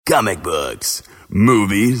comic books,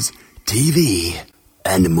 movies, TV,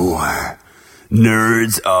 and more.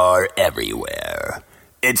 Nerds are everywhere.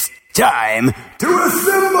 It's time to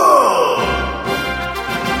assemble!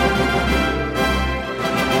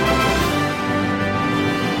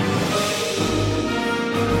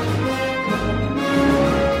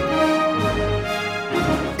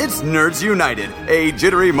 It's Nerds United, a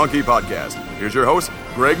Jittery Monkey podcast. Here's your host,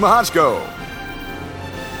 Greg Mahochko.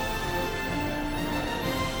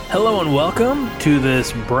 Hello and welcome to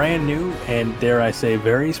this brand new and, dare I say,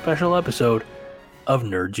 very special episode of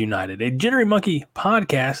Nerds United, a Jittery Monkey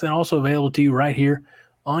podcast and also available to you right here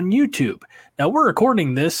on YouTube. Now, we're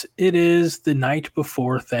recording this. It is the night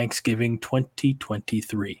before Thanksgiving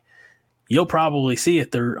 2023. You'll probably see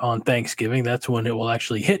it there on Thanksgiving. That's when it will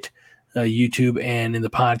actually hit YouTube and in the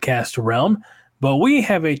podcast realm. But we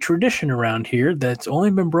have a tradition around here that's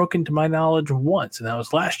only been broken to my knowledge once, and that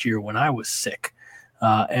was last year when I was sick.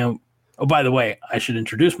 And by the way, I should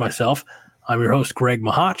introduce myself. I'm your host, Greg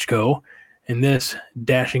Mahochko, and this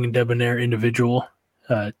dashing and debonair individual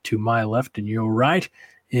to my left and your right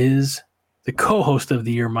is the co-host of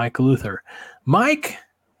the year, Mike Luther. Mike,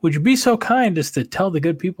 would you be so kind as to tell the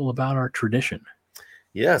good people about our tradition?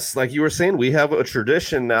 Yes, like you were saying, we have a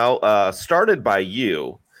tradition now started by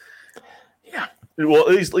you. Yeah. Well,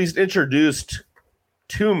 at least introduced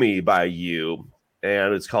to me by you.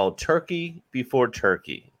 And it's called Turkey Before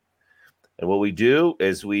Turkey. And what we do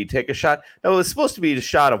is we take a shot. Now, it's supposed to be a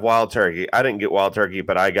shot of wild turkey. I didn't get wild turkey,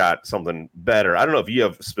 but I got something better. I don't know if you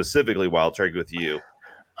have specifically wild turkey with you.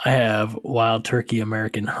 I have wild turkey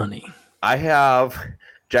American honey. I have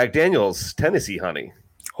Jack Daniel's Tennessee honey.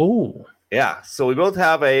 Oh. Yeah, so we both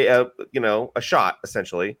have a shot,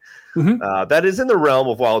 essentially. Mm-hmm. That is in the realm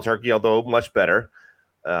of wild turkey, although much better.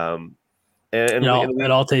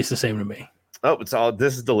 It all tastes the same to me. Oh,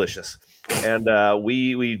 this is delicious. And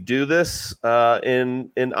we do this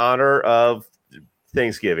in honor of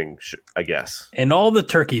Thanksgiving, I guess. And all the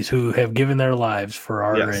turkeys who have given their lives for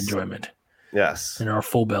our enjoyment. Yes. And our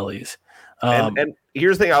full bellies. And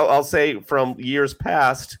here's the thing I'll say from years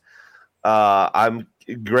past,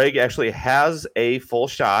 Greg actually has a full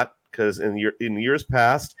shot because in years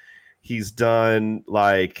past, he's done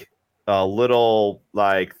like a little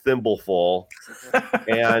like thimbleful,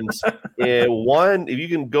 and if you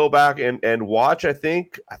can go back and watch, I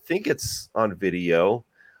think it's on video.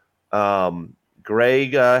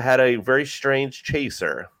 Greg had a very strange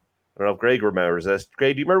chaser. I don't know if Greg remembers this.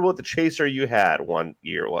 Greg, do you remember what the chaser you had one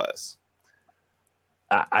year was?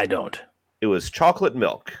 I don't. It was chocolate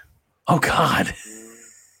milk. Oh God.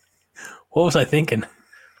 What was I thinking?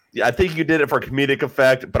 Yeah, I think you did it for comedic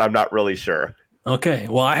effect, but I'm not really sure. Okay.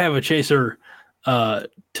 Well, I have a chaser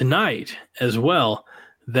tonight as well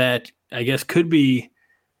that I guess could be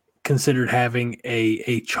considered having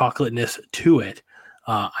a chocolateness to it.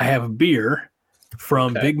 I have a beer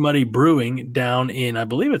from Big Muddy Brewing down in, I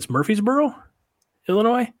believe it's Murfreesboro,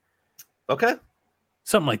 Illinois. Okay.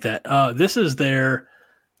 Something like that. This is their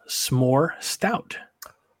S'more Stout.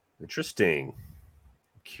 Interesting.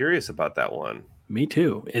 Curious about that one. Me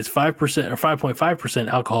too. It's 5% or 5.5%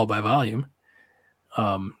 alcohol by volume.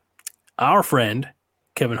 Our friend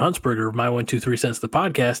Kevin Huntsberger of My 123 Cents the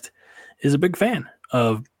podcast is a big fan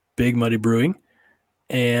of Big Muddy Brewing,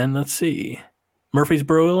 and let's see,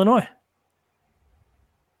 Murfreesboro, Illinois.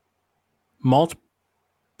 Malt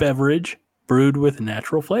beverage brewed with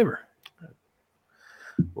natural flavor.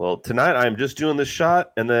 Well, tonight I'm just doing the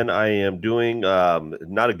shot, and then I am doing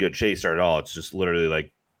not a good chaser at all. It's just literally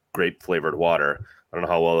like grape flavored water. I don't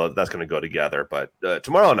know how well that's going to go together, but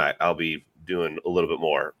tomorrow night I'll be doing a little bit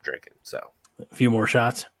more drinking. So a few more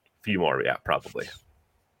shots. A few more, yeah, probably.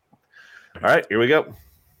 All right, here we go.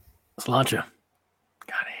 Let's launch it.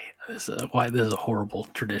 God, I hate this. Why this is a horrible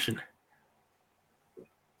tradition.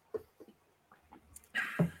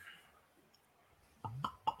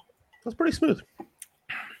 That's pretty smooth.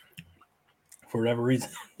 For whatever reason,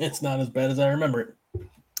 it's not as bad as I remember it.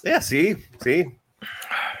 Yeah, see.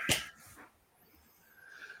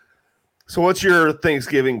 So what's your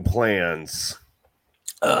Thanksgiving plans?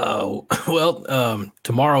 Well,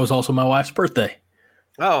 tomorrow is also my wife's birthday.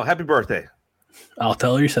 Oh, happy birthday. I'll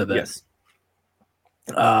tell her you said that. Yes.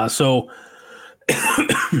 So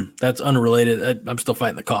that's unrelated. I'm still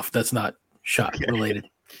fighting the cough. That's not shot related.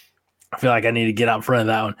 I feel like I need to get out in front of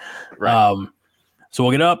that one. Right. So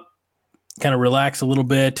we'll get up, kind of relax a little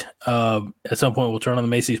bit. At some point, we'll turn on the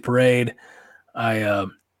Macy's parade. I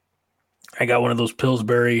got one of those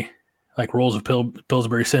Pillsbury, like rolls of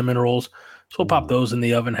Pillsbury cinnamon rolls. So we'll pop those in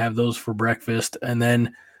the oven, have those for breakfast. And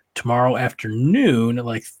then tomorrow afternoon, at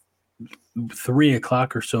like 3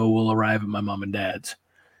 o'clock or so, we'll arrive at my mom and dad's.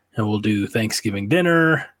 and we'll do Thanksgiving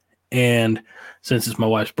dinner. And since it's my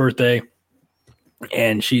wife's birthday,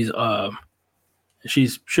 and she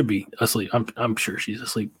should be asleep. I'm sure she's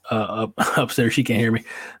asleep upstairs. She can't hear me,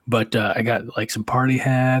 but I got like some party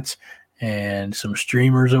hats and some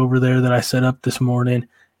streamers over there that I set up this morning,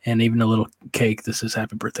 and even a little cake. This is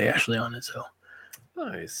Happy Birthday, Ashley, on it. So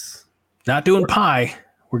Nice. not doing pie.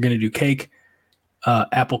 We're gonna do cake,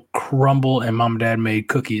 apple crumble, and Mom and Dad made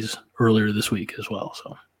cookies earlier this week as well.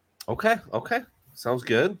 So Okay. Sounds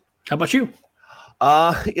good. how about you?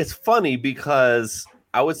 It's funny because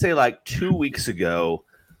I would say like 2 weeks ago,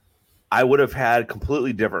 I would have had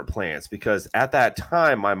completely different plans because at that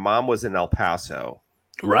time, my mom was in El Paso.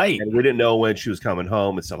 Right. And we didn't know when she was coming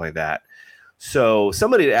home and stuff like that. So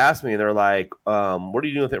somebody had asked me and they're like, what are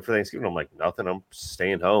you doing with it for Thanksgiving? I'm like, nothing. I'm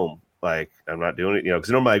staying home. Like, I'm not doing it, because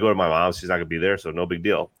normally I go to my mom's. She's not going to be there. So no big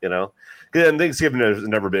deal, And Thanksgiving has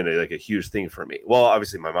never been a huge thing for me. Well,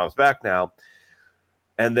 obviously my mom's back now.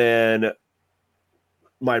 And then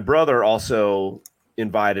my brother also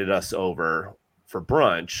invited us over for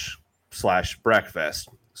brunch / breakfast.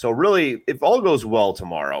 So really, if all goes well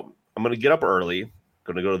tomorrow, I'm going to get up early,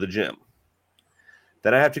 going to go to the gym.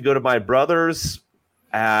 Then I have to go to my brother's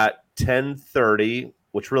at 10:30,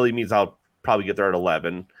 which really means I'll probably get there at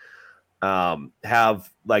 11. Have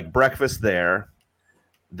like breakfast there.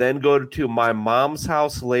 Then go to my mom's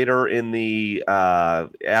house later in the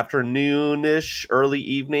afternoonish, early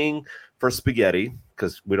evening for spaghetti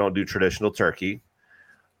because we don't do traditional turkey.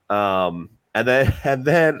 And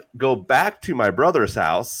then go back to my brother's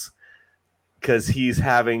house because he's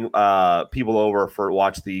having people over for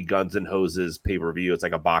watch the Guns and Hoses pay-per-view. It's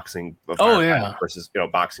like a boxing versus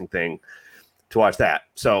boxing thing to watch that.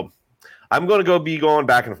 So I'm going to be going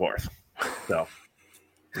back and forth. So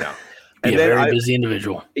yeah. Be a very busy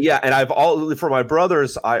individual. Yeah, and for my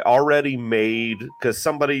brothers, I already made because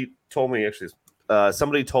somebody told me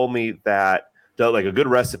that like a good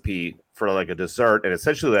recipe for like a dessert and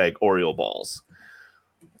essentially like Oreo balls.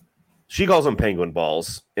 She calls them penguin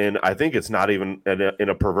balls, and I think it's not even in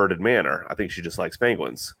a perverted manner. I think she just likes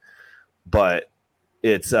penguins, but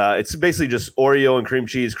it's basically just Oreo and cream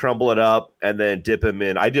cheese, crumble it up, and then dip them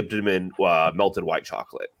in. I dipped them in melted white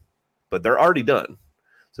chocolate, but they're already done.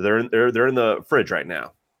 So they're in the fridge right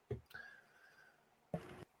now.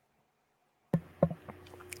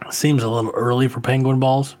 Seems a little early for penguin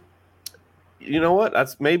balls. You know what?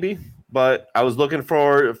 That's maybe. But I was looking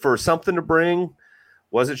for something to bring.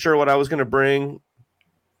 Wasn't sure what I was going to bring.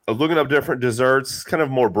 I was looking up different desserts, kind of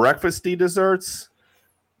more breakfasty desserts.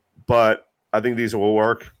 But I think these will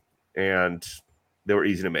work, and they were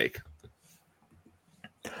easy to make.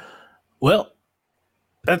 Well,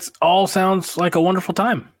 that's all sounds like a wonderful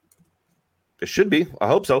time. It should be. I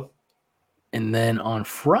hope so. And then on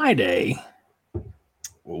Friday.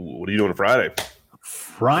 What are you doing on Friday?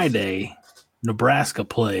 Friday, Nebraska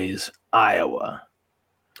plays Iowa.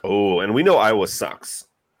 Oh, and we know Iowa sucks.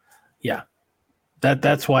 Yeah.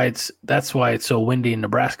 That's why it's so windy in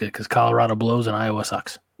Nebraska, because Colorado blows and Iowa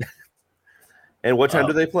sucks. And what time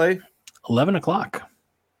do they play? 11 o'clock.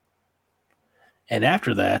 And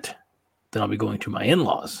after that, then I'll be going to my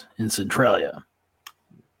in-laws in Centralia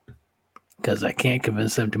because I can't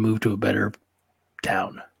convince them to move to a better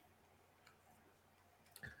town.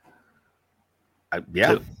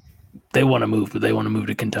 Yeah. They want to move, but they want to move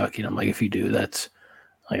to Kentucky. And I'm like, if you do, that's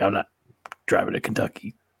like, I'm not driving to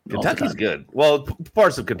Kentucky. Kentucky's good. Well,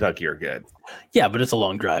 parts of Kentucky are good. Yeah, but it's a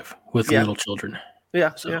long drive with little children.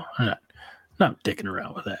 Yeah. So I'm not dicking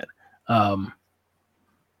around with that.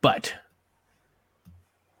 But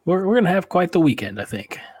we're going to have quite the weekend, I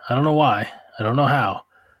think. I don't know why. I don't know how.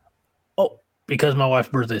 Oh, because my wife's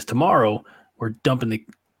birthday is tomorrow, we're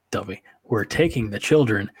we're taking the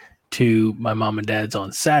children to my mom and dad's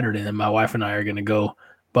on Saturday, and my wife and I are going to go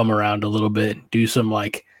bum around a little bit, do some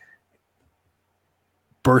like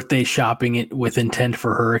birthday shopping with intent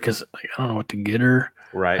for her because I don't know what to get her.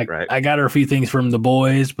 Right. I got her a few things from the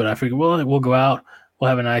boys, but I figured, well, we'll go out, we'll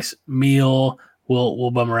have a nice meal,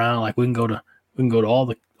 we'll bum around. Like we can go to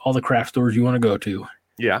all the craft stores you want to go to.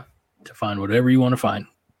 Yeah. To find whatever you want to find.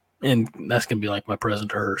 And that's going to be like my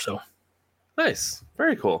present to her. So nice.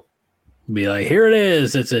 Very cool. Be like, here it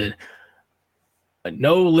is. It's a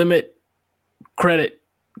no limit credit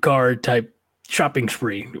card type shopping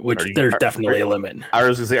spree, which there's definitely a limit. I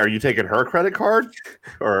was going to say, are you taking her credit card?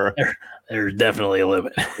 Or there's definitely a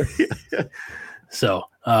limit. So,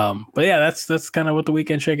 but yeah, that's kind of what the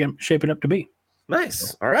weekend shaping up to be.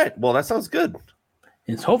 Nice. All right. Well, that sounds good.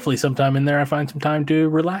 It's hopefully sometime in there I find some time to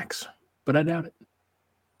relax, but I doubt it.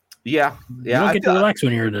 Yeah. You don't get to relax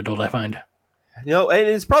when you're an adult, I find. And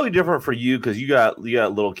it's probably different for you because you got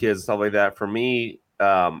little kids and stuff like that. For me,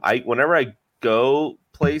 whenever I go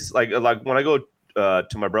place like when I go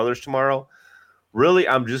to my brother's tomorrow, really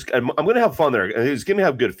I'm going to have fun there. It's going to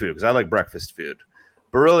have good food because I like breakfast food.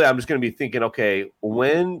 But really, I'm just going to be thinking, okay,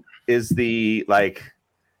 when is the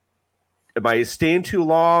am I staying too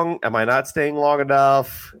long? Am I not staying long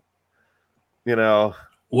enough?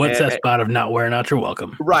 What's that spot of not wearing out your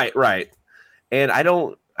welcome? Right. And I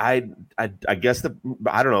don't. I guess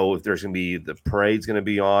I don't know if there's going to be the parade's going to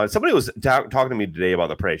be on. Somebody was talking to me today about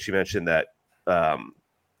the parade. She mentioned that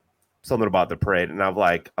something about the parade, and I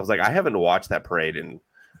was like, I haven't watched that parade in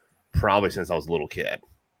probably since I was a little kid.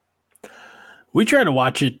 We try to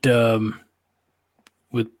watch it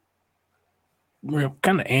with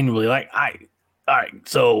kind of annually. All right.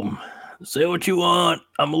 So say what you want.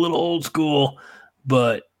 I'm a little old school,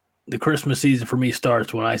 but the Christmas season for me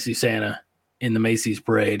starts when I see Santa in the Macy's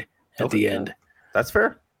parade at the end. That's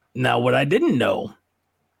fair. Now, what I did not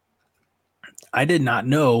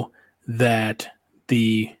know that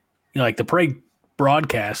the parade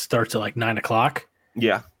broadcast starts at 9 o'clock.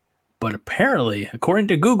 Yeah. But apparently, according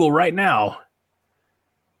to Google right now,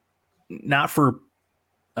 not for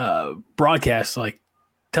broadcast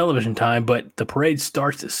television time, but the parade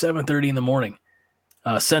starts at 7:30 in the morning,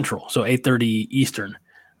 Central, so 8:30 Eastern.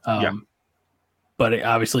 But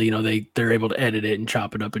obviously, they're able to edit it and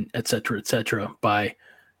chop it up and et cetera, by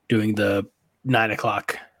doing the 9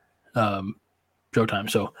 o'clock showtime.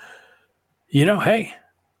 So, hey,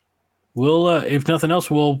 we'll if nothing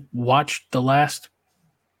else, we'll watch the last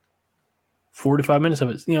 45 minutes of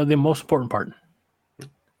it. The most important part.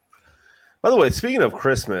 By the way, speaking of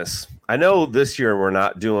Christmas, I know this year we're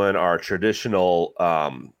not doing our traditional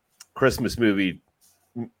Christmas movie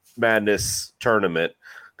madness tournament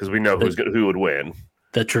because we know who would win.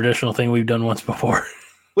 The traditional thing we've done once before.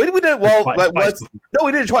 We did twice. No,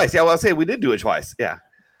 we did it twice. Yeah, I'll say we did do it twice. Yeah,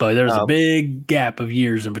 but there's a big gap of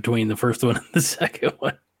years in between the first one and the second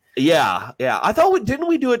one. Yeah. I thought didn't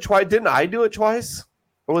we do it twice? Didn't I do it twice,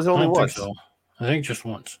 or was it only once? I think just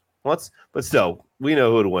once. But still, we know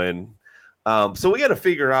who would win. So we got to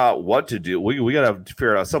figure out what to do. We got to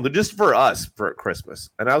figure out something just for us for Christmas.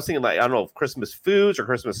 And I was thinking, I don't know, Christmas foods or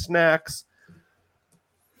Christmas snacks.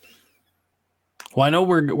 Well, I know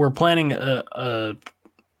we're planning a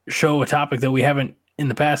topic that we haven't in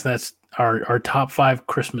the past. And that's our top 5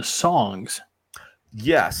 Christmas songs.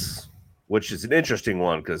 Yes, which is an interesting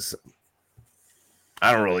one because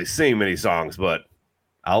I don't really sing many songs, but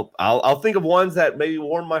I'll think of ones that maybe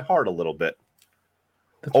warm my heart a little bit,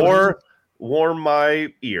 or warm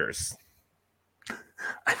my ears.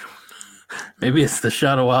 Maybe it's the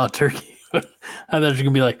shot of wild turkey. I thought you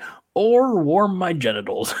were gonna be or warm my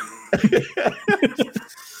genitals.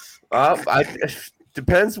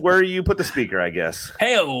 Depends where you put the speaker, I guess.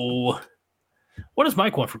 Hey-o. What does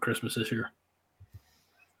Mike want for Christmas this year?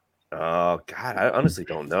 Oh God, I honestly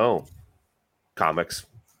don't know. Comics.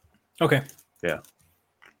 Okay. Yeah.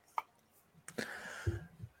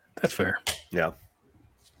 That's fair. Yeah.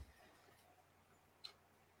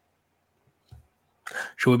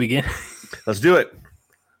 Should we begin? Let's do it.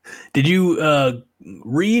 Did you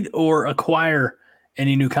read or acquire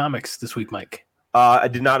any new comics this week, Mike? I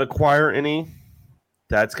did not acquire any.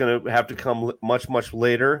 That's going to have to come much, much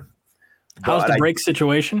later. How's the break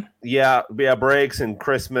situation? Yeah, breaks and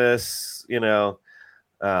Christmas, paying off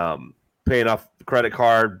the credit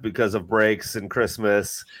card because of breaks and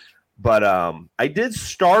Christmas. But I did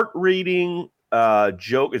start reading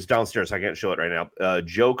it's downstairs, so I can't show it right now.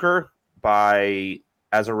 Joker by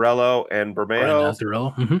Azzarello and Bermejo.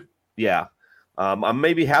 Azzarello. Mm-hmm. Yeah. I'm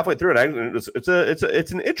maybe halfway through it.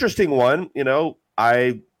 It's an interesting one.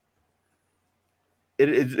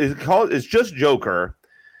 It's just Joker,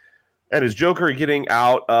 and is Joker getting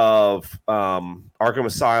out of Arkham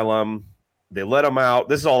Asylum? They let him out.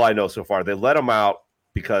 This is all I know so far. They let him out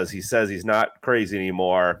because he says he's not crazy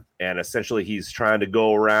anymore, and essentially he's trying to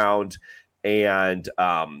go around and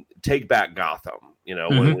take back Gotham.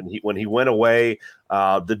 When he went away,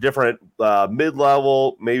 the different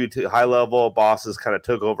mid-level, maybe to high-level bosses kind of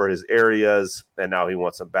took over his areas, and now he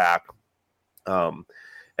wants them back.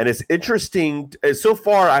 And it's interesting. So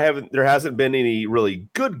far, there hasn't been any really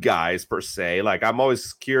good guys per se. I'm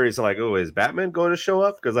always curious, is Batman going to show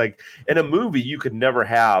up? Because in a movie, you could never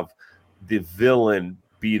have the villain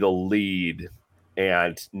be the lead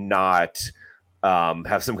and not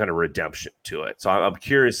have some kind of redemption to it. So I'm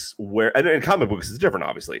curious where, and in comic books it's different,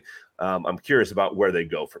 obviously. I'm curious about where they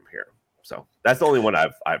go from here. So that's the only one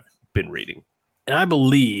I've been reading. And I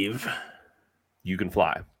believe you can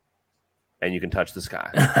fly and you can touch the sky.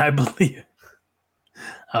 I believe.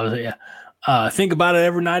 Think about it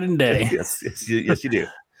every night and day. Yes, you do.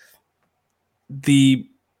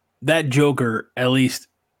 That Joker, at least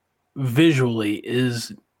visually,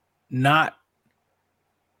 is not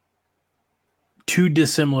too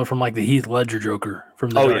dissimilar from like the Heath Ledger Joker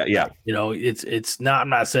from the Dark Knight. You know, it's not. I'm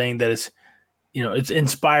not saying that it's, you know, it's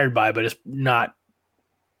inspired by, but it's not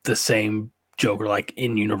the same Joker like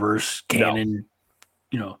in universe canon.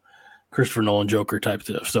 You know, Christopher Nolan Joker type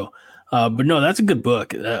stuff. So, but no, that's a good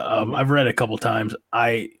book. I've read it a couple times.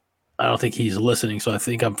 I don't think he's listening, so I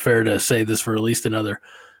think I'm fair to say this for at least another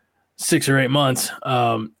 6 or 8 months.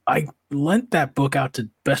 I lent that book out to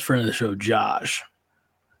best friend of the show, Josh.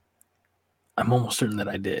 I'm almost certain that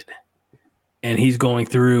I did. And he's going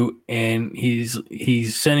through and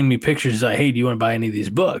he's sending me pictures. He's like, hey, do you want to buy any of these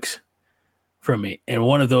books from me? And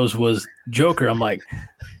one of those was Joker. I'm like,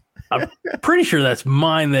 I'm pretty sure that's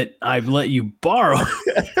mine that I've let you borrow.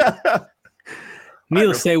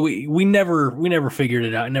 Needless to say, we never figured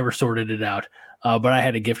it out, never sorted it out. But I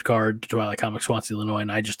had a gift card to Twilight Comics, Swansea, Illinois,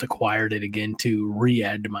 and I just acquired it again to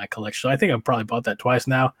re-add to my collection. So I think I've probably bought that twice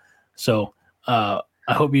now. So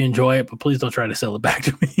I hope you enjoy it, but please don't try to sell it back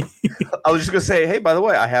to me. I was just gonna say, hey, by the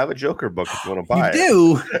way, I have a Joker book if you want to buy it.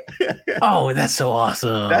 You do? Oh, that's so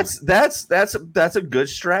awesome. That's a good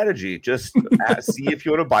strategy. Just see if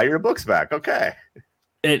you want to buy your books back. Okay.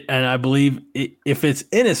 And I believe if it's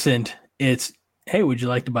innocent, it's, hey, would you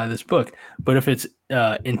like to buy this book? But if it's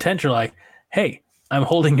intentional, like, hey, I'm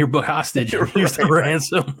holding your book hostage. Here's the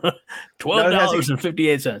ransom.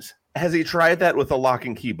 $12.58. Has he tried that with the Lock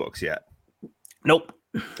and Key books yet? Nope.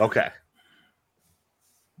 Okay.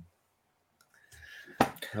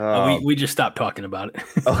 We just stopped talking about it.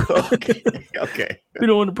 Okay. Okay. We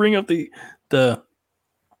don't want to bring up the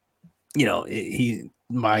you know,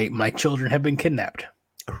 my children have been kidnapped.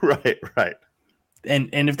 Right. And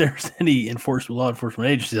if there's any law enforcement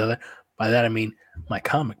agencies out there, by that I mean my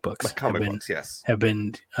comic books. Yes, have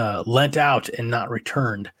been lent out and not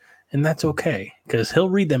returned, and that's okay because he'll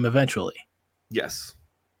read them eventually. Yes.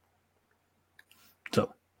 So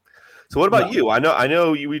what about you? I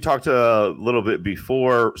know we talked a little bit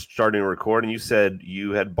before starting to record, and you said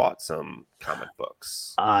you had bought some comic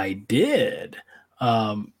books. I did.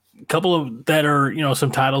 A couple of that are, you know,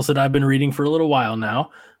 some titles that I've been reading for a little while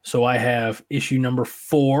now. So I have issue number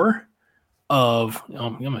 4 of.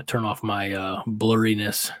 I'm going to turn off my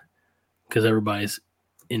blurriness because everybody's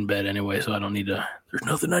in bed anyway, so I don't need to. There's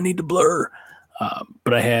nothing I need to blur.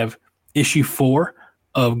 But I have issue 4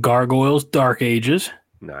 of Gargoyles Dark Ages.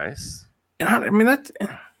 Nice. And I mean, that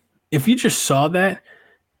if you just saw that,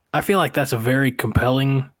 I feel like that's a very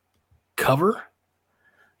compelling cover.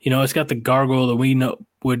 You know, it's got the gargoyle that we know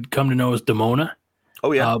would come to know as Demona.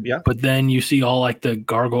 Oh yeah, yeah. But then you see all like the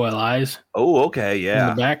gargoyle eyes. Oh, okay,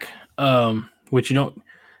 yeah. In the back, which you don't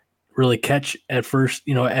really catch at first.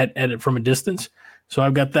 You know, at it from a distance. So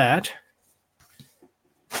I've got that,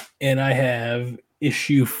 and I have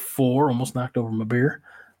issue 4. Almost knocked over my beer.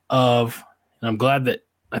 And I'm glad that.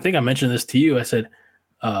 I think I mentioned this to you. I said,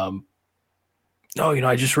 you know,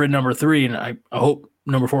 I just read number 3, and I hope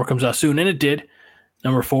number 4 comes out soon. And it did.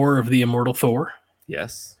 Number 4 of the Immortal Thor.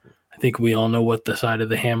 Yes. I think we all know what the side of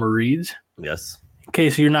the hammer reads. Yes. In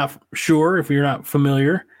case you're not sure, if you're not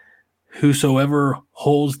familiar, whosoever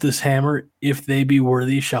holds this hammer, if they be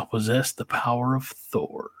worthy, shall possess the power of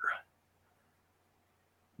Thor.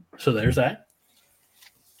 So there's that.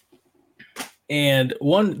 And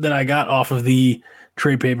one that I got off of the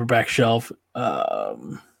trade paperback shelf,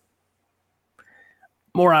 more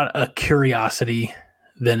out of curiosity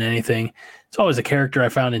than anything. It's always a character I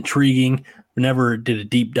found intriguing, but never did a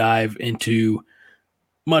deep dive into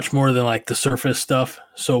much more than like the surface stuff.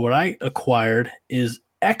 So what I acquired is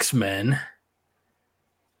X-Men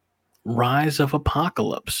Rise of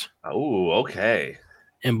Apocalypse. Oh, okay.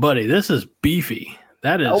 And buddy, this is beefy.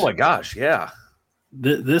 That is. Oh my gosh, yeah.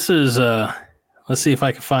 This is let's see if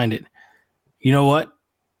I can find it. You know what?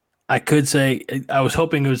 I could say, I was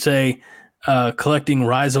hoping it would say collecting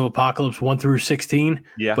Rise of Apocalypse 1 through 16.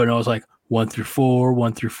 Yeah. But I was like 1 through 4,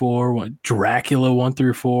 1 through 4, Dracula 1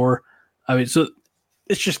 through 4. I mean, so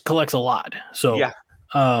it just collects a lot. So, yeah.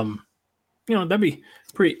 You know, that'd be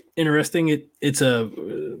pretty interesting. It's a,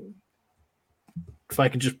 if I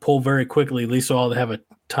could just pull very quickly, at least so I'll have a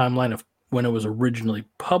timeline of when it was originally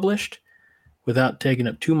published. Without taking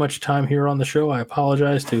up too much time here on the show, I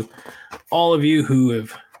apologize to all of you who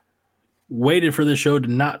have waited for this show to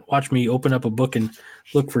not watch me open up a book and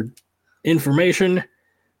look for information.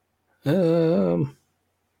 I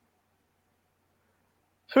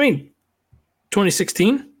mean,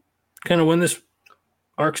 2016, kind of when this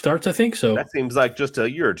arc starts, I think. So that seems like just a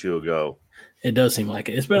year or two ago. It does seem like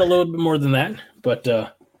it. It's been a little bit more than that, but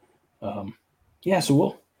yeah.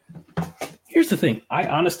 So here's the thing. I,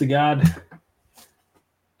 honest to God,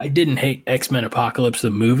 I didn't hate X-Men Apocalypse the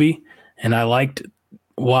movie, and I liked,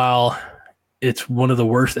 while it's one of the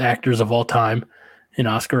worst actors of all time in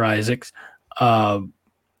Oscar Isaacs,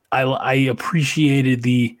 I appreciated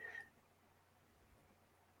the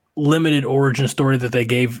limited origin story that they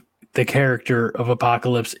gave the character of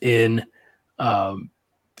Apocalypse in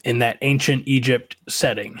that ancient Egypt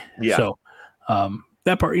setting. Yeah. So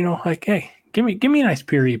that part, like, hey, give me a nice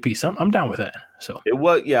period piece. I'm down with that. So it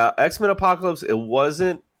was, X-Men Apocalypse. It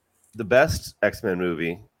wasn't the best X-Men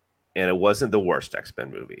movie, and it wasn't the worst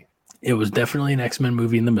X-Men movie. It was definitely an X-Men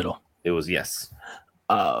movie in the middle. It was, yes.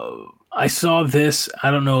 I saw this.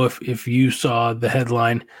 I don't know if you saw the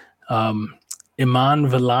headline. Iman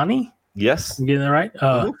Vellani. Yes. I'm getting that right?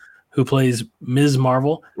 Who plays Ms.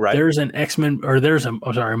 Marvel. Right. There's an X-Men, or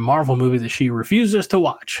a Marvel movie that she refuses to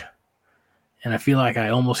watch. And I feel like I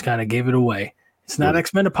almost kind of gave it away. It's not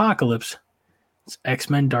X-Men Apocalypse. It's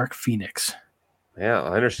X-Men Dark Phoenix. Yeah,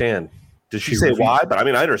 I understand. Did she say why? But I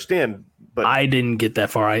mean, I understand. But I didn't get that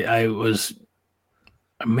far. I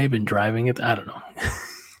may have been driving it. I don't know.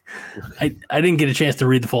 I didn't get a chance to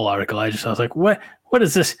read the full article. I was like, what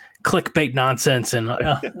is this clickbait nonsense? And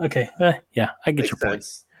okay, yeah, I get your point.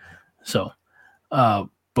 So,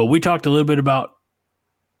 but we talked a little bit about.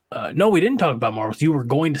 No, we didn't talk about Marvels. You were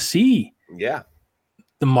going to see, the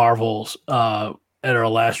Marvels at our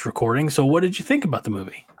last recording. So, what did you think about the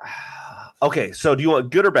movie? Okay, so do you want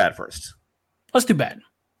good or bad first? Let's do bad.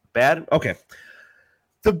 Bad? Okay.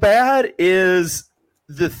 The bad is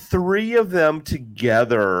the three of them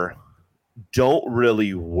together don't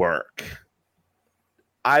really work.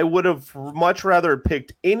 I would have much rather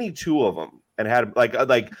picked any two of them and had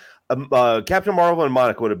Captain Marvel and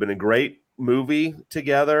Monica would have been a great movie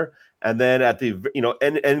together. And then at the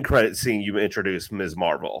end credit scene, you introduce Ms.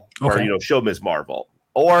 Marvel, or show Ms. Marvel.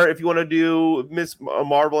 Or if you want to do Miss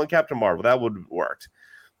Marvel and Captain Marvel, that would work,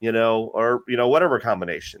 or whatever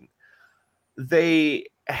combination. They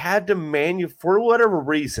had to for whatever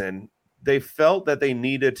reason, they felt that they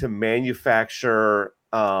needed to manufacture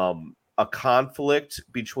a conflict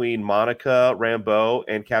between Monica Rambeau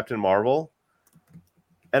and Captain Marvel,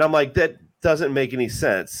 and I'm like, that doesn't make any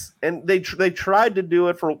sense. And they tried to do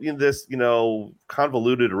it for this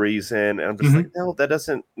convoluted reason, and I'm just like, no, that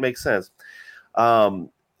doesn't make sense. That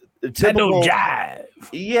don't jive.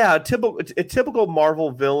 Yeah, a typical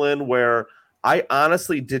Marvel villain where I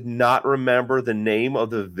honestly did not remember the name of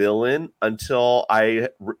the villain until I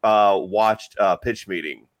watched Pitch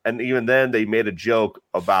Meeting, and even then they made a joke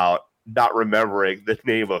about not remembering the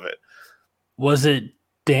name of it. Was it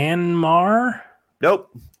Danmar? Nope,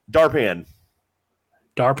 Darpan.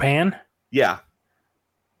 Darpan? Yeah.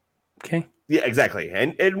 Okay. Yeah, exactly.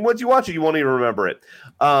 And once you watch it, you won't even remember it.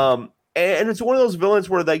 And it's one of those villains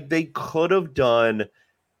where they could have done,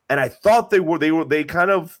 and I thought they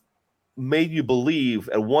kind of made you believe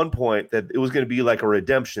at one point that it was going to be like a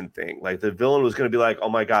redemption thing. Like the villain was going to be like, oh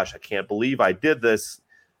my gosh, I can't believe I did this.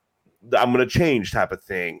 I'm going to change type of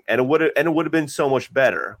thing. And it would have been so much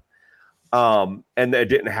better. And it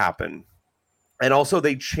didn't happen. And also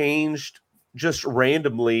they changed just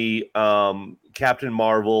randomly Captain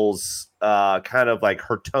Marvel's kind of like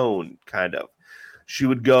her tone, kind of. She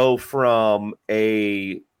would go from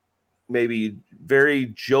a maybe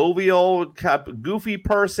very jovial, goofy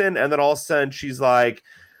person, and then all of a sudden she's like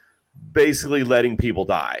basically letting people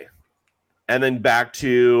die. And then back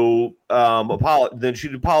to then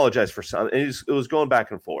she'd apologize for something. It was going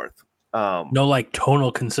back and forth. No, like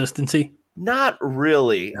tonal consistency? Not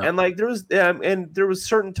really. No. And like there was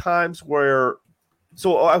certain times where,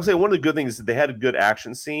 so I would say one of the good things is that they had a good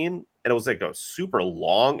action scene, and it was like a super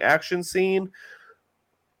long action scene.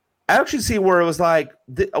 Action scene where it was like,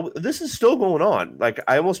 this is still going on. Like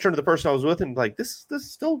I almost turned to the person I was with and like, this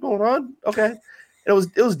is still going on. Okay. It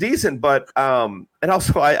was decent, but and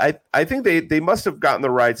also I think they must have gotten the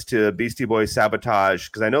rights to Beastie Boys Sabotage,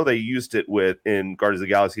 because I know they used it in Guardians of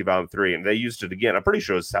the Galaxy Volume 3, and they used it again. I'm pretty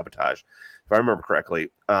sure it was Sabotage, if I remember correctly,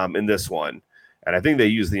 in this one. And I think they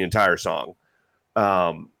used the entire song.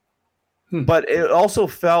 But it also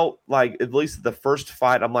felt like, at least the first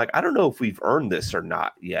fight, I'm like, I don't know if we've earned this or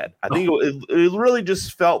not yet. I think it really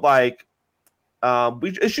just felt like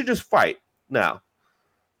it should just fight now.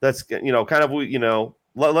 That's, kind of,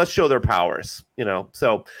 let's show their powers,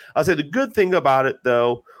 So I'll say the good thing about it,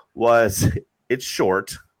 though, was it's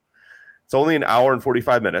short. It's only an hour and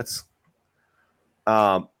 45 minutes.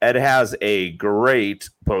 It has a great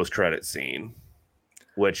post-credit scene,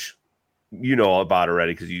 which you know all about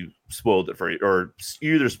already because you spoiled it for you, or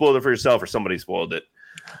you either spoiled it for yourself or somebody spoiled it.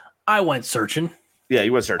 I went searching. Yeah,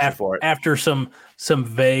 you went searching for it after some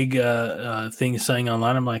vague things saying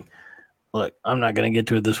online. I'm like, look, I'm not going to get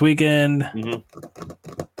to it this weekend.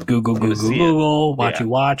 Mm-hmm. Google,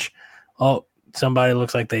 watch. Oh, somebody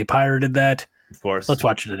looks like they pirated that. Of course, let's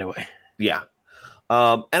watch it anyway. Yeah.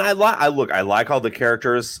 And I like all the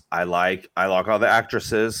characters. I like all the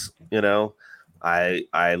actresses. You know, I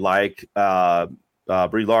like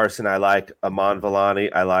Brie Larson. I like Aman Vellani.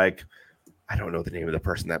 I don't know the name of the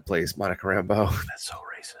person that plays Monica Rambeau. That's so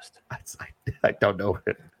racist. I don't know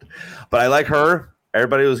it, but I like her.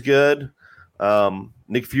 Everybody was good.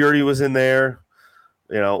 Nick Fury was in there.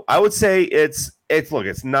 You know, I would say it's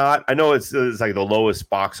not. I know it's like the lowest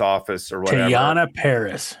box office or whatever. Teyana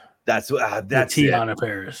Paris. That's Teyana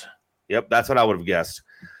Paris. Yep, that's what I would have guessed.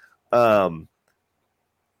 I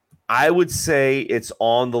would say it's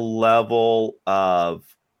on the level of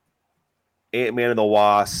Ant-Man and the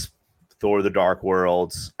Wasp, Thor: The Dark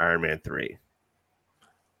Worlds, Iron Man 3.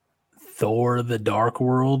 Thor: The Dark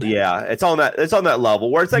World. Yeah, it's on that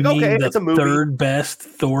level where it's like, okay, it's a movie. Third best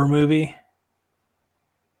Thor movie.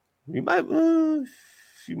 You might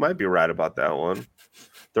be right about that one.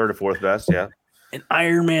 Third or fourth best, yeah. And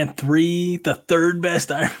Iron Man 3, the third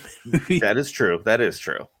best Iron Man movie. That is true.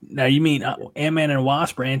 Now you mean Ant-Man and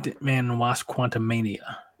Wasp or Ant-Man and Wasp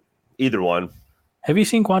Quantumania? Either one. Have you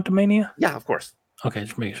seen Quantumania? Yeah, of course. Okay,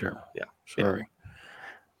 just making sure. Yeah. Sorry.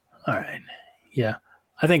 Yeah. All right. Yeah.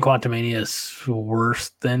 I think Quantumania is worse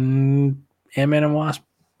than Ant-Man and Wasp,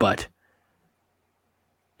 but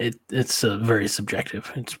it's very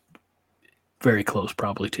subjective. It's very close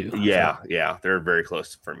probably too. Yeah, they're very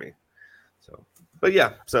close for me. So, but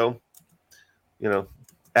yeah, so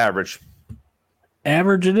average.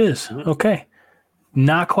 Average it is. Okay.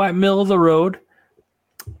 Not quite middle of the road.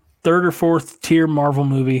 Third or fourth tier Marvel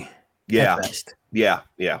movie. Yeah. At best. Yeah.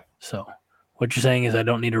 So what you're saying is I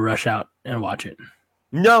don't need to rush out and watch it.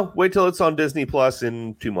 No, wait till it's on Disney Plus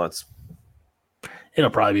in 2 months.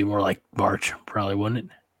 It'll probably be more like March, probably,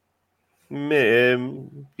 wouldn't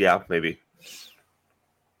it? Yeah, maybe.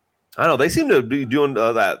 I don't know. They seem to be doing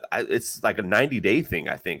that. It's like a 90-day thing,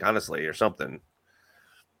 I think, honestly, or something.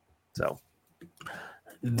 So,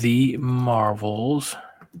 The Marvels,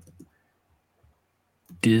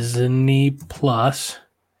 Disney Plus.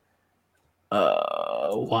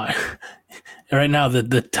 Why? Right now,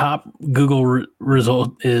 the top Google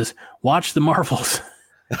result is watch The Marvels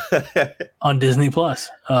on Disney Plus.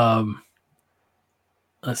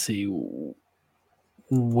 Let's see.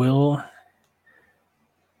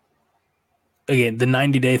 Again, the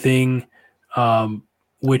 90-day thing,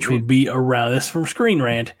 which would be around, this from Screen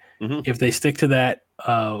Rant, if they stick to that,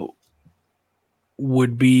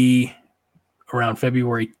 would be around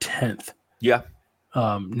February 10th. Yeah.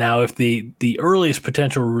 Now, if the earliest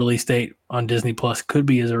potential release date on Disney Plus could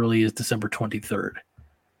be as early as December 23rd.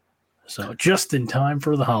 So just in time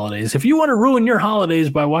for the holidays. If you want to ruin your holidays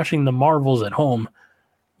by watching The Marvels at home,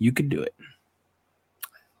 you could do it.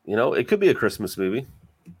 It could be a Christmas movie.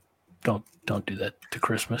 Don't do that to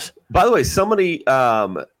Christmas. By the way, somebody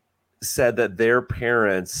said that their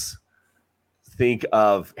parents think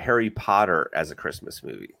of Harry Potter as a Christmas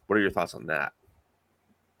movie. What are your thoughts on that?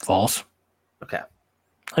 False. Okay.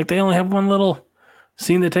 Like they only have one little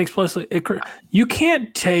scene that takes place. You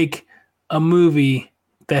can't take a movie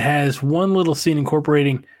that has one little scene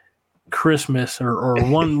incorporating Christmas or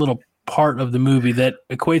one little part of the movie that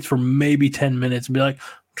equates for maybe 10 minutes and be like,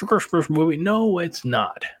 it's a Christmas movie. No, it's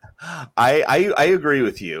not. I agree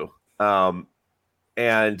with you.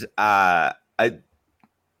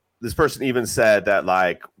 This person even said that,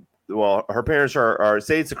 like, well, her parents are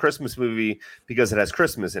say it's a Christmas movie because it has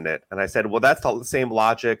Christmas in it. And I said, well, that's the same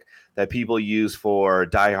logic that people use for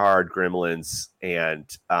Die Hard, Gremlins, and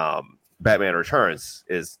Batman Returns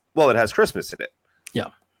is, well, it has Christmas in it. Yeah.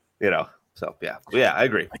 So yeah, I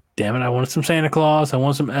agree. Like, damn it. I want some Santa Claus. I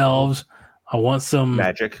want some elves. I want some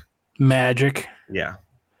magic. Yeah.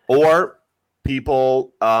 Or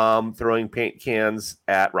people throwing paint cans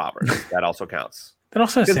at robbers. That also counts. That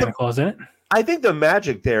also has Santa Claus in it. I think the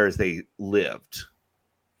magic there is they lived.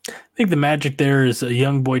 I think the magic there is a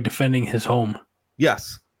young boy defending his home.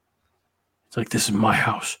 Yes. It's like, this is my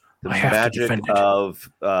house. The I have to defend it.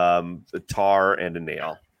 of the tar and a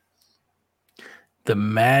nail. The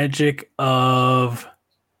magic of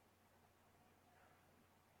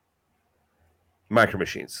Micro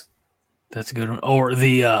Machines. That's a good one. Or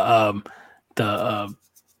the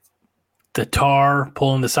tar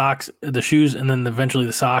pulling the socks, the shoes, and then eventually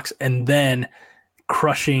the socks, and then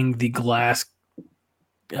crushing the glass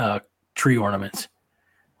tree ornaments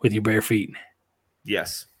with your bare feet.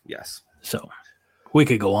 Yes. Yes. So we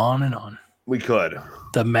could go on and on. We could.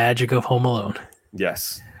 The magic of Home Alone.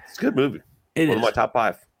 Yes. It's a good movie. It One is. of my top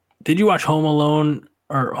 5. Did you watch Home Alone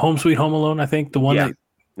or Home Sweet Home Alone? I think the one that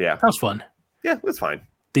was fun. Yeah, it was fine.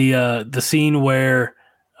 The scene where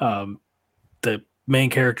the main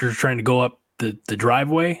character is trying to go up the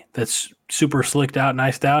driveway that's super slicked out,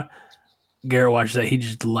 niced out. Garrett watches that. He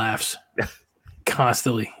just laughs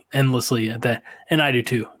constantly, endlessly at that. And I do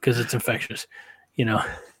too, because it's infectious,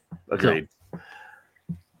 Agreed. So,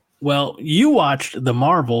 well, you watched the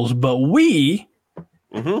Marvels, but we,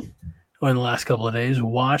 in the last couple of days,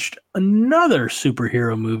 watched another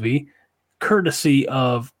superhero movie, courtesy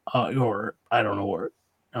of,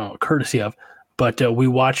 courtesy of, but we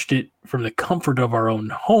watched it from the comfort of our own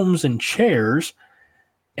homes and chairs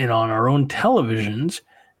and on our own televisions.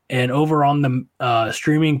 And over on the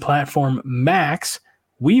streaming platform Max,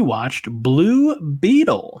 we watched Blue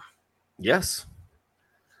Beetle. Yes.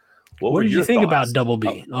 What did you think about Double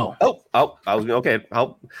B? I was okay.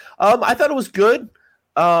 I thought it was good.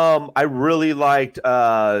 I really liked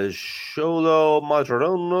Sholo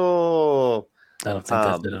Majorano. I don't think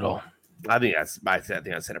that's it at all. I think I said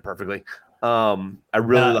it perfectly. I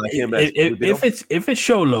really like him as Blue Beetle. If it's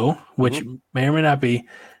Sholo, which may or may not be,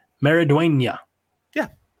 Mariduena. Yeah,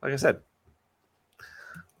 like I said.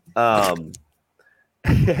 And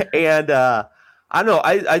I don't know.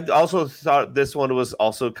 I also thought this one was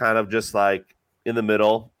also kind of just like in the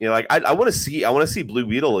middle. Like I want to see Blue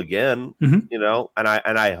Beetle again. And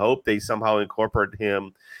I hope they somehow incorporated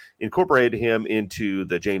him into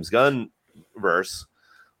the James Gunn verse.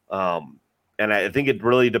 And I think it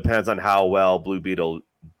really depends on how well Blue Beetle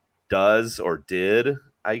does or did,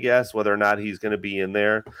 I guess, whether or not he's going to be in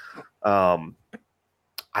there.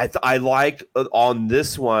 I like on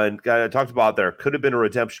this one, I talked about there could have been a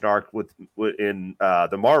redemption arc in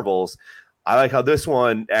the Marvels. I like how this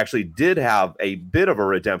one actually did have a bit of a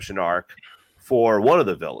redemption arc for one of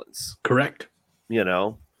the villains. Correct. I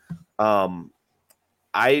don't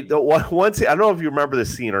know if you remember the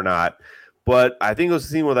scene or not, but I think it was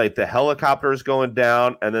the scene where like the helicopter is going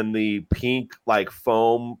down and then the pink like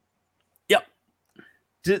foam. Yep.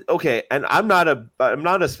 Okay, and I'm not a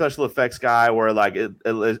special effects guy where like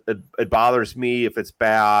it bothers me if it's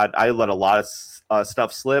bad. I let a lot of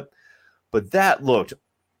stuff slip, but that looked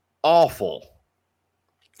awful.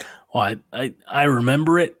 Well, I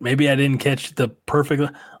remember it. Maybe I didn't catch the perfect.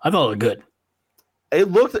 I thought it looked good. It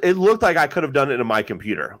looked like I could have done it in my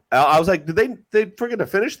computer. I was like, did they forget to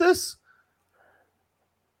finish this?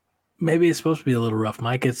 Maybe it's supposed to be a little rough,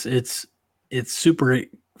 Mike. It's super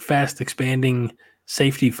fast expanding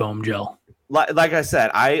safety foam gel. Like I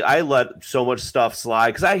said, I let so much stuff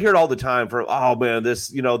slide because I hear it all the time from, oh man, this,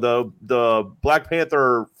 the Black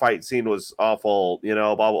Panther fight scene was awful,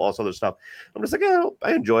 blah, blah, all this other stuff. I'm just like,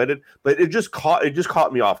 I enjoyed it, but it just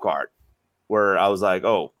caught me off guard where I was like,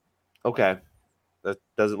 oh, okay, that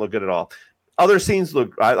doesn't look good at all. Other scenes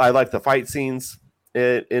look, I like the fight scenes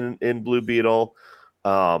in Blue Beetle.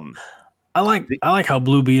 I like how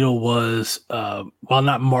Blue Beetle was, while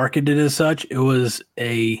not marketed as such, it was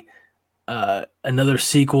another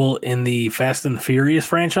sequel in the Fast and the Furious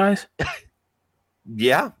franchise.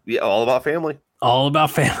 Yeah, all about family. All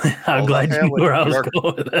about family. I'm glad you knew where I was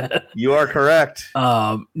going with that. You are correct.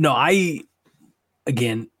 No,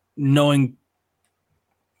 again, knowing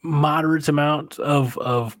moderate amount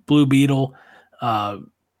of Blue Beetle,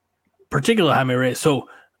 particularly Jaime Reyes. So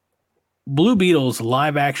Blue Beetle's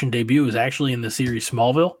live action debut was actually in the series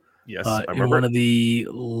Smallville. Yes, I remember. In one of the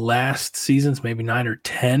last seasons, maybe 9 or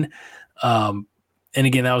 10. And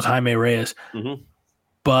again, that was Jaime Reyes. Mm-hmm.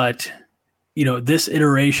 But, this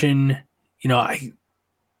iteration, I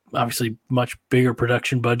obviously much bigger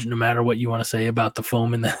production budget, no matter what you want to say about the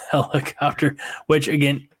foam in the helicopter, which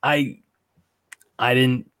again, I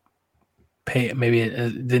didn't pay, maybe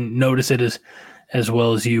didn't notice it as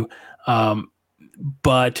well as you.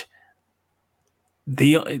 But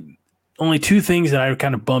the only two things that I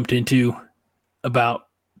kind of bumped into about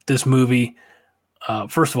this movie,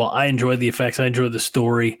 first of all, I enjoyed the effects. I enjoyed the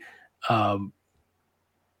story.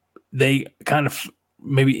 They kind of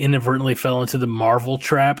maybe inadvertently fell into the Marvel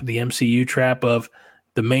trap, the MCU trap of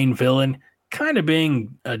the main villain kind of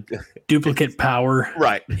being a duplicate power,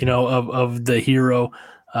 right? Of the hero,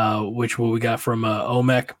 which we got from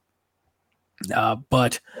Olmec.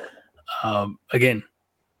 But again,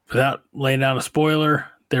 without laying down a spoiler,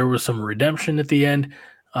 there was some redemption at the end.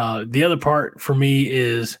 The other part for me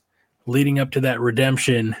is leading up to that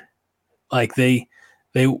redemption, like they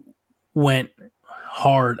went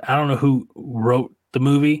hard. I don't know who wrote the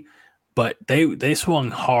movie, but they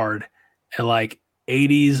swung hard at like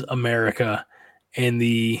 80s America in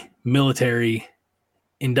the military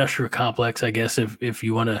industrial complex, I guess, if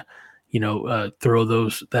you want to, throw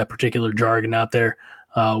that particular jargon out there,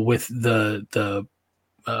 with the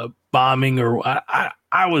bombing, or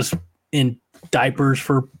I was in diapers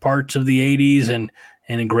for parts of the 80s and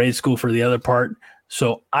in grade school for the other part.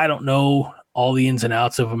 So I don't know all the ins and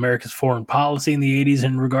outs of America's foreign policy in the 80s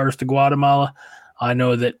in regards to Guatemala. I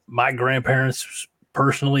know that my grandparents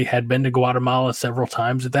personally had been to Guatemala several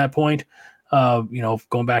times at that point,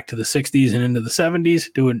 going back to the 60s and into the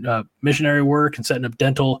 70s, doing missionary work and setting up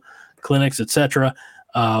dental clinics, etc.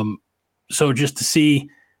 So just to see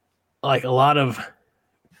like a lot of,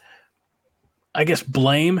 I guess,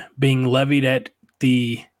 blame being levied at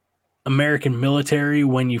the American military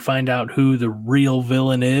when you find out who the real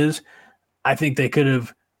villain is, I think they could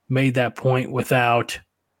have made that point without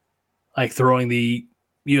like throwing the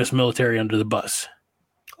U.S. military under the bus.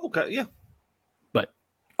 Okay, yeah. But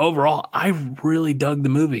overall, I really dug the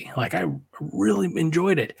movie. Like, I really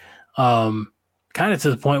enjoyed it. Kind of to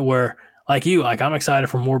the point where, like you, like I'm excited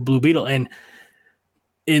for more Blue Beetle. And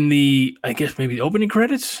in the, I guess maybe the opening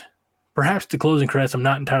credits, perhaps the closing credits, I'm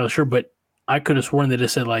not entirely sure, but I could have sworn that it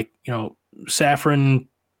said like, Safran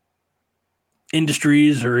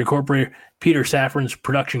Industries or Incorporated, Peter Safran's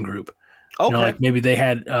production group. Okay. Like maybe they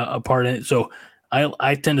had a part in it. So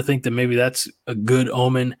I tend to think that maybe that's a good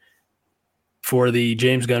omen for the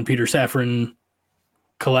James Gunn, Peter Safran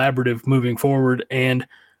collaborative moving forward, and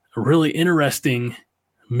a really interesting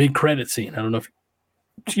mid-credit scene. I don't know if,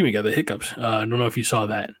 got the hiccups. I don't know if you saw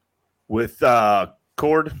that. With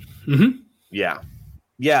Cord? Mm-hmm. Yeah.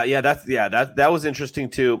 That was interesting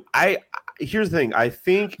too. Here's the thing. I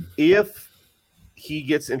think if he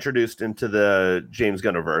gets introduced into the James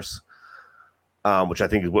Gunniverse, which I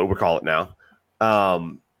think is what we'll call it now,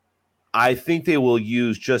 I think they will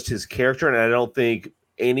use just his character, and I don't think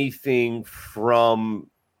anything from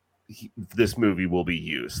this movie will be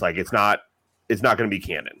used. Like it's not going to be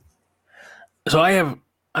canon. So I have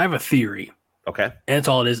a theory. Okay. And that's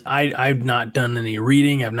all it is. I've not done any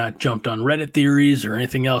reading. I've not jumped on Reddit theories or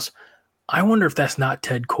anything else. I wonder if that's not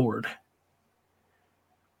Ted Cord.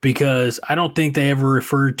 Because I don't think they ever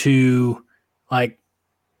referred to like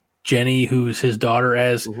Jenny, who's his daughter,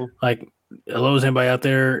 as like, hello, is anybody out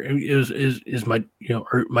there? Is my,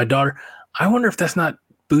 or my daughter? I wonder if that's not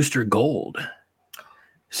Booster Gold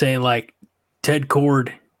saying like Ted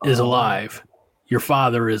Cord is alive. Your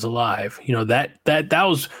father is alive. That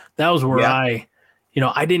was where I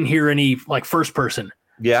didn't hear any like first person.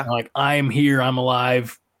 Yeah. Like, I'm here, I'm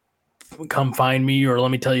alive. Come find me, or let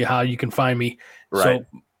me tell you how you can find me. Right.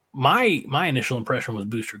 So my initial impression was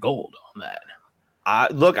Booster Gold on that.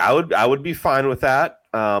 I would be fine with that.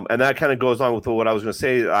 And that kind of goes on with what I was going to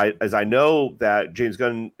say. I know that James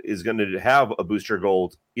Gunn is going to have a Booster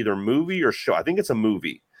Gold either movie or show. I think it's a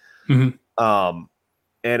movie. Mm-hmm.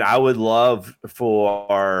 And I would love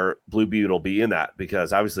for Blue Beetle be in that,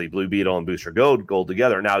 because obviously Blue Beetle and Booster Gold go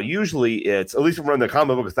together. Now, usually it's, at least from the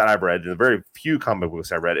comic books that I've read, and the very few comic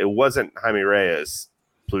books I read, it wasn't Jaime Reyes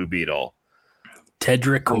Blue Beetle.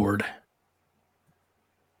 Tedrick Cord.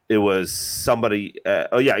 It was somebody.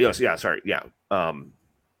 It was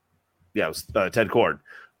Ted Cord,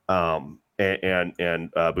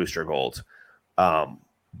 and Booster Gold.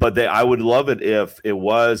 But I would love it if it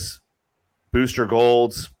was Booster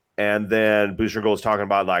Gold's, and then Booster Gold's talking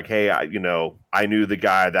about like, hey, I knew the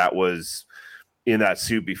guy that was in that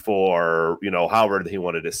suit before, however he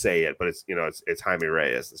wanted to say it, but it's Jaime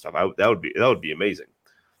Reyes and stuff. That would be amazing,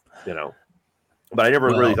 But I never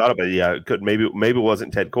really thought about it. Yeah, it could maybe it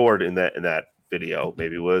wasn't Ted Cord in that video.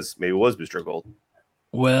 Maybe it was Booster Gold.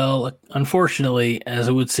 Well, unfortunately, as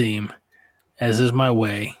it would seem, as is my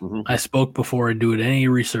way, I spoke before I do any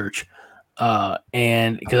research,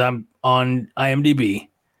 and because I'm on IMDb,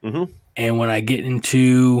 and when I get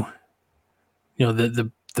into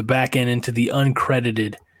the back end, into the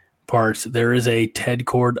uncredited parts, there is a Ted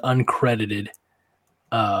Cord uncredited,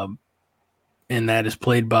 and that is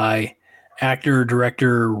played by actor,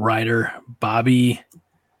 director, writer Bobby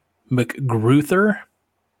McGruther.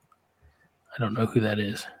 I don't know who that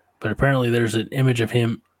is, but apparently there's an image of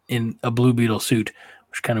him in a Blue Beetle suit,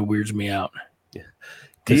 which kind of weirds me out. Yeah,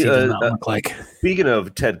 because he does not look like. Speaking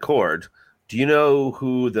of Ted Cord, do you know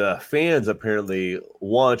who the fans apparently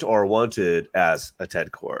want or wanted as a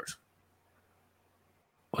Ted Cord?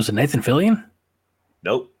 Was it Nathan Fillion?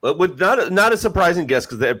 Nope. Not a surprising guess,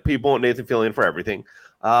 because people want Nathan Fillion for everything.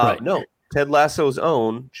 Right. No, Ted Lasso's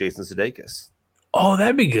own Jason Sudeikis. Oh,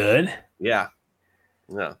 that'd be good. Yeah.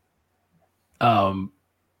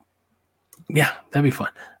 Yeah, that'd be fun.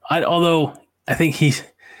 Although I think he's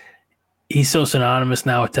so synonymous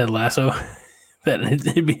now with Ted Lasso that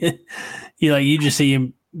it'd be, you just see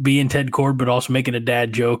him being Ted Cord, but also making a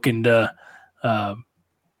dad joke, and so.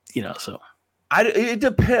 It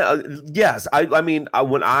depends. Yes, I mean,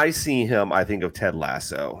 when I see him, I think of Ted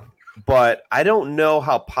Lasso, but I don't know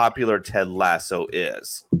how popular Ted Lasso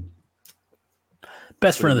is.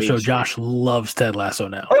 Best friend of the show, Josh, loves Ted Lasso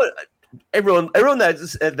now. Oh, everyone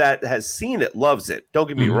that has seen it loves it. Don't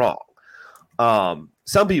get me wrong.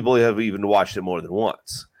 Some people have even watched it more than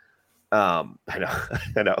once. I know.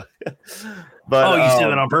 But you said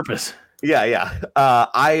that on purpose. Yeah.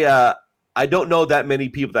 I don't know that many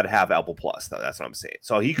people that have Apple Plus, though. That's what I'm saying.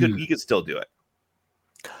 So he could still do it.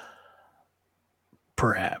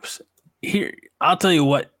 Perhaps. Here, I'll tell you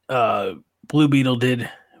what Blue Beetle did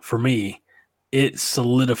for me. It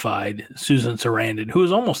solidified Susan Sarandon, who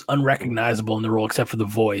is almost unrecognizable in the role except for the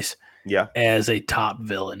voice, as a top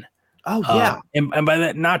villain. Oh, yeah. And by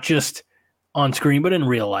that, not just on screen, but in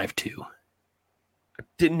real life, too. I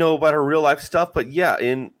didn't know about her real life stuff, but yeah,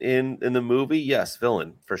 in the movie, yes,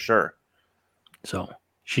 villain, for sure. So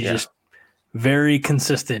she's just very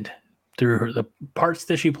consistent through the parts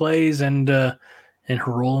that she plays and her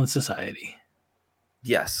role in society.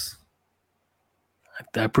 Yes.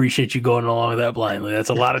 I appreciate you going along with that blindly. That's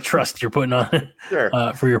a lot of trust you're putting on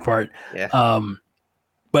for your part. Yeah.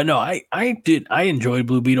 But no, I enjoyed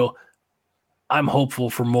Blue Beetle. I'm hopeful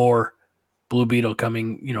for more Blue Beetle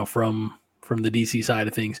coming, from the DC side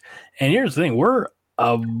of things. And here's the thing: we're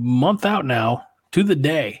a month out now to the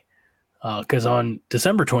day, because on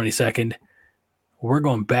December 22nd, we're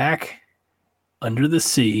going back under the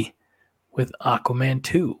sea with Aquaman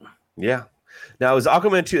 2. Yeah. Now, is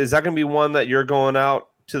Aquaman 2, is that going to be one that you're going out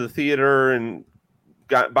to the theater and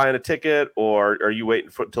buying a ticket, or are you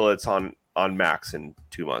waiting until it's on Max in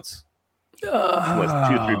 2 months?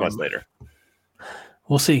 2-3 months later.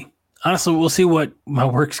 We'll see. Honestly, we'll see what my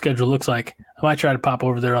work schedule looks like. I might try to pop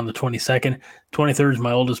over there on the 22nd. 23rd is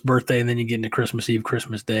my oldest birthday, and then you get into Christmas Eve,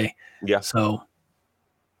 Christmas Day. Yeah. So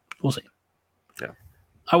we'll see. Yeah.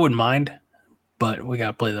 I wouldn't mind, but we got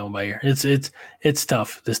to play that one by ear. It's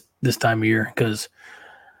tough this time of year because,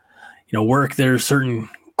 work, there's certain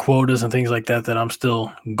quotas and things like that I'm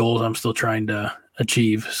still trying to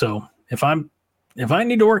achieve. So if I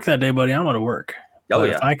need to work that day, buddy, I'm going to work. Oh,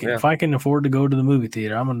 yeah. If I can afford to go to the movie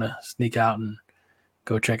theater, I'm going to sneak out and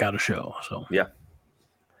go check out a show. So yeah.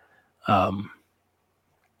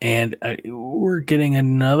 And we're getting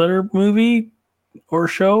another movie or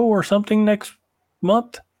show or something next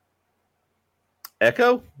month.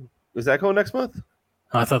 Echo? Is Echo next month?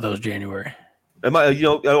 I thought that was January. Am I?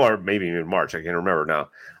 Or maybe even March. I can't remember now.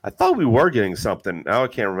 I thought we were getting something. Now I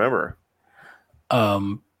can't remember.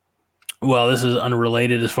 Well, this is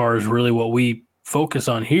unrelated as far as really what we focus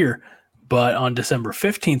on here, but on December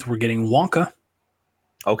 15th, we're getting Wonka.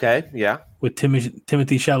 Okay, yeah. With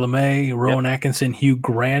Timothy Chalamet, Rowan Atkinson, Hugh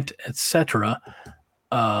Grant, etc.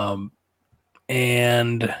 And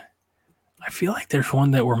I feel like there's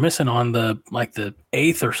one that we're missing on the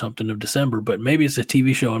 8th or something of December, but maybe it's a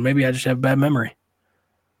TV show and maybe I just have bad memory.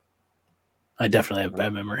 I definitely have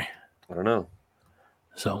bad memory. I don't know.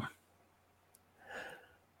 So,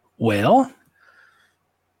 well,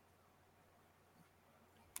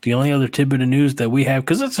 the only other tidbit of news that we have,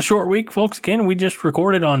 because it's a short week, folks. Again, we just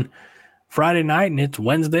recorded on Friday night and it's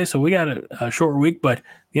Wednesday, so we got a short week. But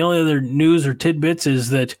the only other news or tidbits is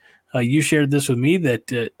that you shared this with me,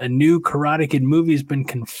 that a new Karate Kid movie has been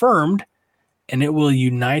confirmed, and it will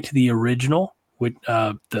unite the original with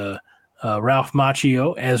the Ralph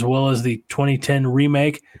Macchio, as well as the 2010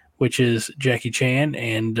 remake, which is Jackie Chan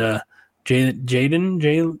and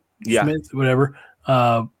Jaden Smith, whatever.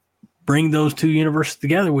 Bring those two universes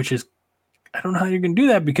together, which is, I don't know how you're going to do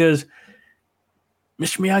that because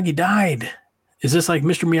Mr. Miyagi died. Is this like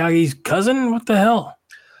Mr. Miyagi's cousin? What the hell?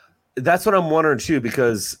 That's what I'm wondering too,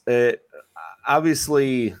 because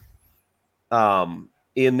obviously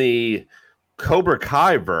in the Cobra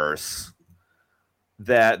Kai verse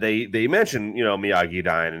that they mentioned, Miyagi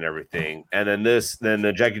dying and everything. And then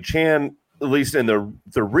the Jackie Chan, at least in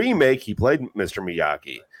the remake, he played Mr.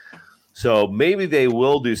 Miyagi. So maybe they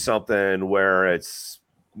will do something where it's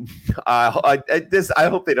I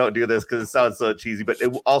hope they don't do this because it sounds so cheesy, but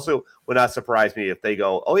it also would not surprise me if they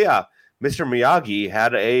go, oh yeah, Mr. Miyagi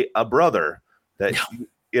had a brother that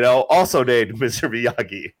also named Mr.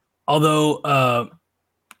 Miyagi. Although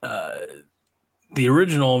the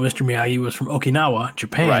original Mr. Miyagi was from Okinawa,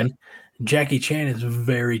 Japan. Right. Jackie Chan is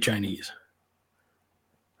very Chinese.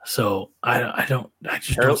 So I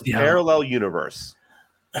just don't see how. Parallel universe.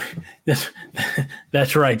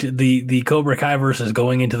 That's right. The Cobra Kai verse is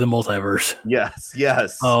going into the multiverse.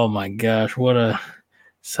 Yes. Oh my gosh, what a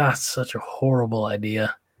That's such a horrible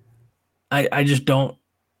idea. I just don't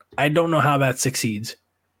know how that succeeds.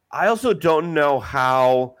 I also don't know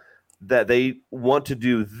how that they want to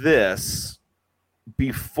do this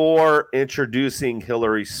before introducing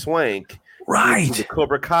Hilary Swank into the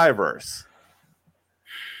Cobra Kai verse.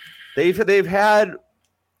 They've had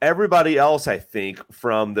everybody else, I think,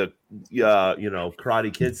 from the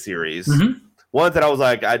Karate Kid series. Mm-hmm. One that I was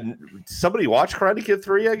like, somebody watch Karate Kid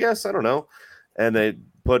 3, I guess, I don't know, and they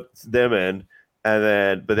put them in,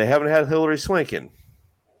 but they haven't had Hilary Swank in.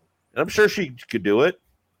 And I'm sure she could do it.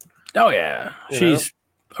 Oh yeah, she's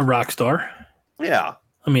a rock star. Yeah,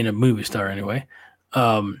 I mean a movie star anyway.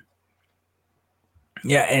 Yeah,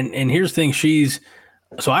 and here's the thing.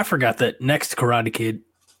 So I forgot that next Karate Kid.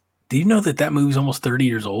 Do you know that movie's almost 30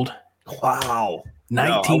 years old? Wow.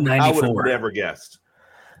 1994. I would have never guessed.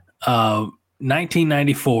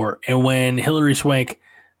 1994, and when Hilary Swank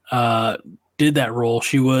did that role,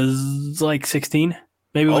 she was like 16.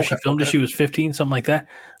 Maybe when she filmed it, she was 15, something like that.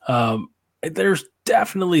 There's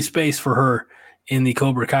definitely space for her in the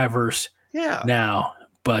Cobra Kai verse now,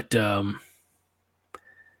 but I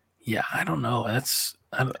don't know. I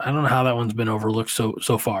don't know how that one's been overlooked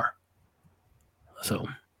so far. So,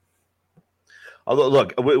 although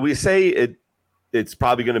look, we say it's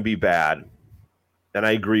probably going to be bad, and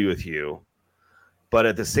I agree with you, but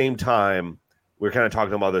at the same time, we're kind of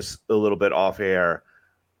talking about this a little bit off air.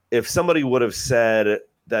 If somebody would have said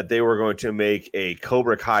that they were going to make a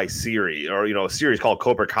Cobra Kai series, or a series called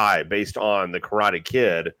Cobra Kai based on the Karate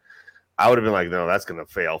Kid, I would have been like, no, that's going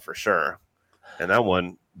to fail for sure. And that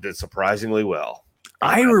one did surprisingly well.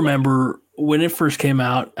 I remember when it first came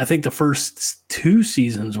out, I think the first 2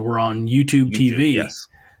 seasons were on YouTube TV. Yes.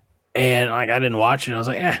 And I didn't watch it. I was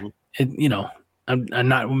like, I'm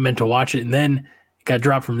not meant to watch it. And then it got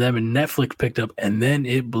dropped from them and Netflix picked up, and then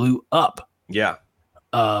it blew up. Yeah.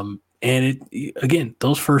 And again,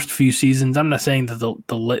 those first few seasons, I'm not saying that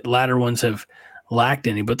the latter ones have lacked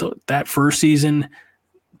any, but that first season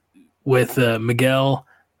with Miguel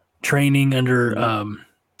training under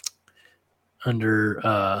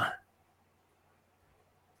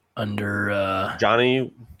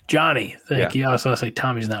Johnny. Thank you. I was going to say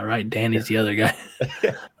Tommy's not right. Danny's the other guy.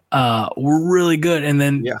 We're really good. And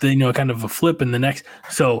then, kind of a flip in the next.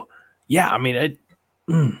 So, yeah, I mean, it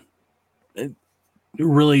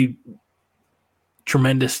really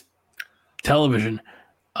tremendous television.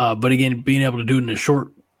 But again, being able to do it in a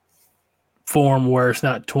short form where it's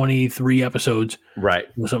not 23 episodes, right,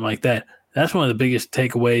 or something like that. That's one of the biggest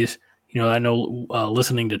takeaways. I know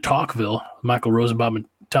listening to Talkville, Michael Rosenbaum and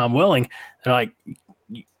Tom Welling, they're like,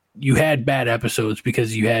 you had bad episodes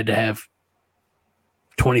because you had to have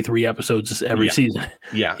 23 episodes every season.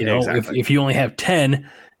 Yeah, exactly. If you only have 10,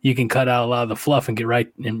 you can cut out a lot of the fluff and get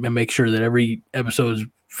right and make sure that every episode is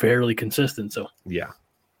fairly consistent. So yeah.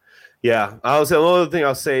 I'll say another thing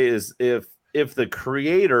I'll say is if the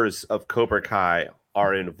creators of Cobra Kai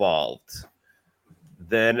are involved,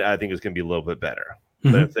 then I think it's going to be a little bit better.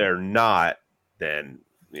 Mm-hmm. But if they're not, then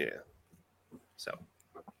yeah. So.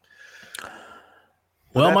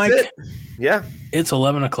 Well, Mike, it's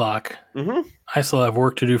 11 o'clock. Mm-hmm. I still have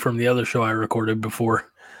work to do from the other show I recorded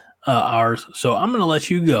before ours. So I'm going to let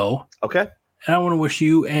you go. Okay. And I want to wish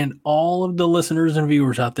you and all of the listeners and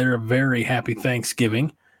viewers out there a very happy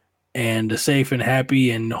Thanksgiving and a safe and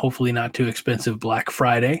happy and hopefully not too expensive Black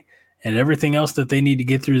Friday and everything else that they need to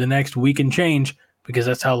get through the next week and change, because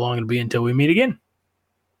that's how long it'll be until we meet again.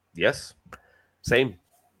 Yes. Same.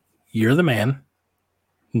 You're the man.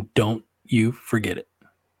 Don't you forget it.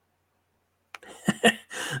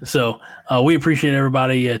 So we appreciate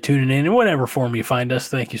everybody tuning in in whatever form you find us.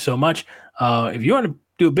 Thank you so much. If you want to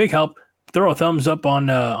do a big help, throw a thumbs up on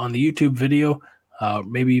the YouTube video.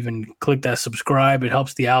 Maybe even click that subscribe. It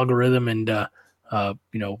helps the algorithm, and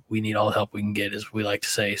we need all the help we can get, as we like to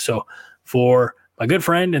say. So for my good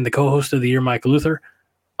friend and the co-host of the year, Mike Luther,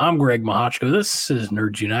 I'm Greg Mahochko. This is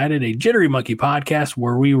Nerds United, a Jittery Monkey podcast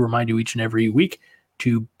where we remind you each and every week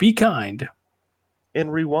to be kind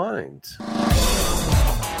and rewind.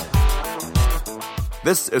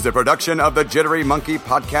 This is a production of the Jittery Monkey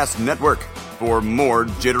Podcast Network. For more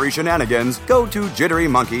jittery shenanigans, go to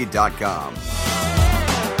jitterymonkey.com.